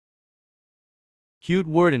Hud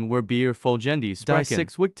worden were beer fulgendi Die sprechen.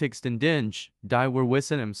 6 wichtigsten Dinge, die wir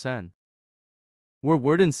wissen im Sen. Wir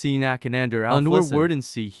werden sie nacheinander Und wir auflisten. werden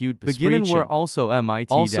sie Hud Beginnen wir besprechen. also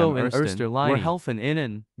mit Also dem in ersten. erster Wir Linie. helfen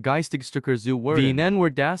ihnen, Geistigstücker zu wie werden. nennen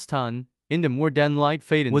wir das tun, indem wir den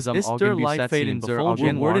Leitfaden Was zum ist der Augen Leitfaden besetzen, zur bevor wir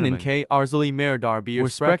werden in Augenwarnung? K. Arsely mehr darüber Wir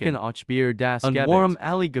sprechen sprechen. auch Bier das Und Gebiet. warum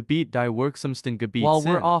alle Gebiet die wirksamsten Gebiet While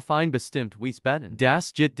sind. we're auf ein bestimmt Wiesbaden.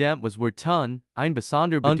 Das geht dem was wir tun, ein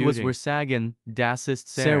besonder Und was Bedeutung. wir sagen, das ist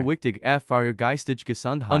sehr wichtig für eure geistige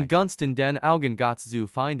Gesundheit. Und ganz in den Augen Gottes zu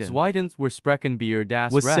finden. Zweitens, wir sprechen Bier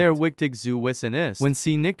das Was Recht. sehr wichtig zu wissen ist. Wenn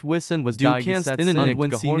sie nicht wissen, was Du die kannst Gesetze ihnen sind, nicht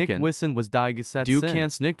wenn sie nicht gehorchen. wissen, was die Gesetze Du sind.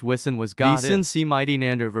 kannst nicht wissen, was Wie Gott sind ist. sie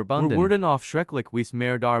miteinander verbunden? Wir werden auf schrecklich wies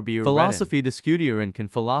mehr darüber Philosophie diskutieren kann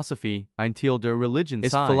Philosophie ein Teil der Religion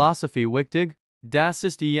Ist sein. Philosophie wichtig? Das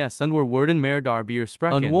ist und wir werden mehr darüber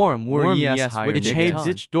sprechen. Und warum wir yes higher ich nicht habe tun.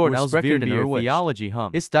 sich dort Wir als sprechen wir über Theology hum.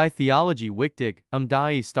 Ist die Theology wichtig,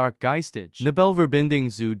 die stark geistig. Nebelverbindung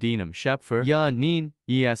zu deinem Schöpfer. Ja, nein.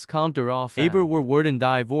 Kommt darauf an. Aber wir werden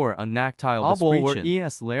die vor an Nachteil Aber besprechen. wir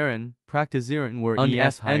lehren, praktizieren wir Und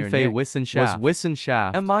higher FNV nicht. Wissenschaft. Was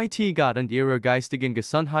Wissenschaft. MIT Gott und ihrer geistigen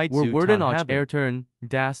Gesundheit Wir zu werden tun auch haben. Ertern,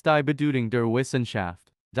 das die Bedeutung der Wissenschaft.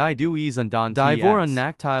 Die du und dann Die vor an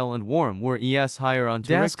Nachteil und Warm wir higher an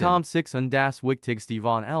Das kommt 6 und das wichtigste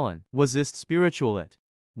von allen. Was ist spiritualit?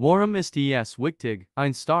 Warum ist wichtig,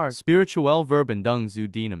 ein stark spirituell Verbindung zu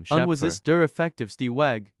deinem Schöpfer? Und was ist der effektivste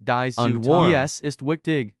Weg, die zu Und tun? warum? Ist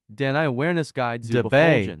wichtig, denn ein Awareness Guide zu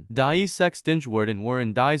Dabei. befolgen. Die 6 Dinge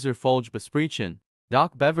waren dieser Folge besprechen.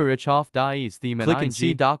 Doc Beverich auf dies Themen Klicken Sie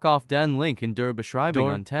Sie Doc auf den Link in der Beschreibung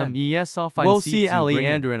Dort, an 10. auf ein Wo Sie Sie zu alle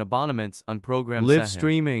bringen. anderen Abonnements an Programm Live sehen.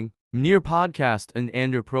 streaming. Near Podcast und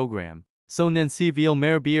ander Programm. So nen Sie viel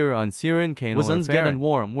mehr Bier an Siren Kanal Was uns erfahren. gehen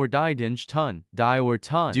Warm wir die Dinge tun. Die wir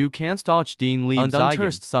tun. Du kannst auch den Lieb Und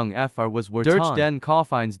unterst sung was wir Durch tun. Den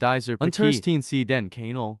Kaufeins dieser Untersten Sie den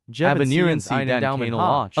Kanal. Abonnieren Abonnieren Sie Sie den Daumen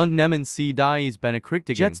Kanal. hoch. Und nehmen Sie dies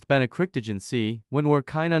Benekrichtigen. Jetzt Benekrichtigen Sie, wenn wir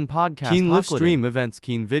keinen Podcast Kein Livestream Events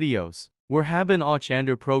kein Videos. Wir haben auch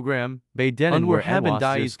ander Programm, bei denen Und wir wir haben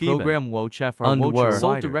dies geben. Programm wochef Und wir so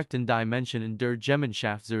weitert. direkten Dimension in der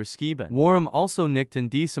Gemeinschaft zur Skiben. Warum also nicht in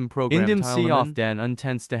diesem Programm Indem Sie teilnehmen? auf den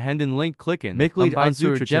untenste Händen Link klicken, Mitglied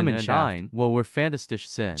unserer unserer Gemeinschaft, Gemeinschaft. wo wir fantastisch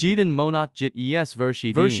sind. Jeden Monat jit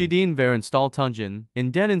verschieden wären Stalltungen,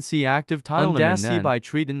 in denen Sie aktiv teilnehmen Und das Sie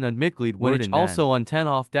beitreten und Mitglied werden werden. Also unten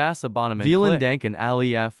auf das Abonnement Vielen Dank an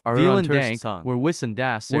alle Vielen Dank, Dank. wir wissen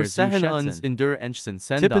das Wir sehr sehen zu uns schätzen. In der Enchsen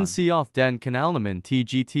Sendung. Tippen Sie auf den Kanalnamen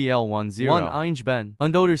TGTL 10 ben.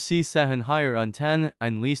 Und oder Sie sehen hier unten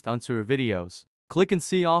ein List unserer Videos. Klicken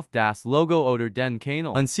Sie auf das Logo oder den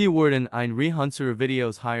Kanal. Und Sie werden ein unserer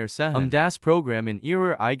Videos hier sehen. Das Programm in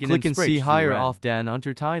Ihrer eigenen Klicken Sprache Sie hier auf den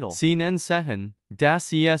Untertitel. Sie nennen sehen,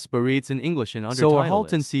 das bereits in English in Untertitel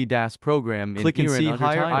erhalten Sie das Programm in Klicken Ihren Sie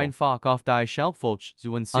Untertitel. hier einfach auf die Schaltfläche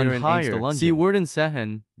zu inserieren hier. Sie werden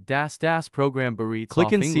sehen, das Programm bereits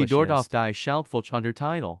Klicken auf Sie English dort ist. auf die Schaltfläche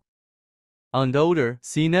Untertitel. Und oder,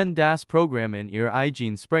 Sie nennen das Programm in Ihr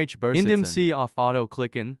eigen Sprache indem Sie auf Auto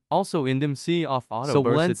klicken, also indem Sie auf Auto So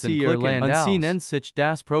wenn Sie Ihr klicken. Land Und Sie aus. nennen sich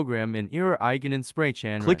das Programm in Ihrer eigenen Sprache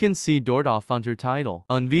anrennen. Klicken Sie dort auf Untertitel.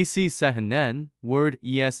 Und wie Sie sehen nennen, Word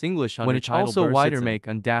English When ich Untertitel also weitermachen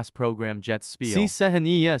und das Programm Jet Spiel. Sie sehen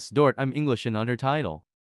dort am englischen Untertitel.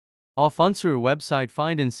 Auf unserer Website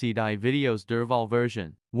finden Sie die Videos der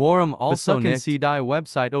Wahlversion. Warum also Besuchen nicht Sie die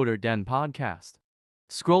Website oder den Podcast.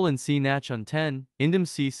 Scrollen Sie nach unten, indem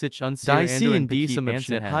Sie sich unser Die Sie in diesem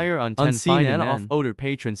Abschnitt Abschnitt haben. hier unten Und Sie finden nennen auf oder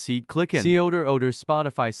Patreon Seed klicken. Sie oder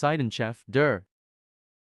Spotify Seitenchef der.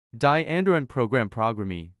 Die anderen Programme.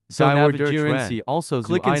 So navigieren navigieren Sie also zu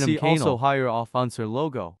Klicken einem Sie Kanal. also hier auf unser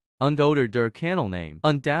Logo. Und oder der Kanalname.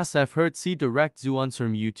 Und das hört Sie direkt zu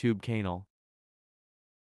unserem YouTube-Kanal.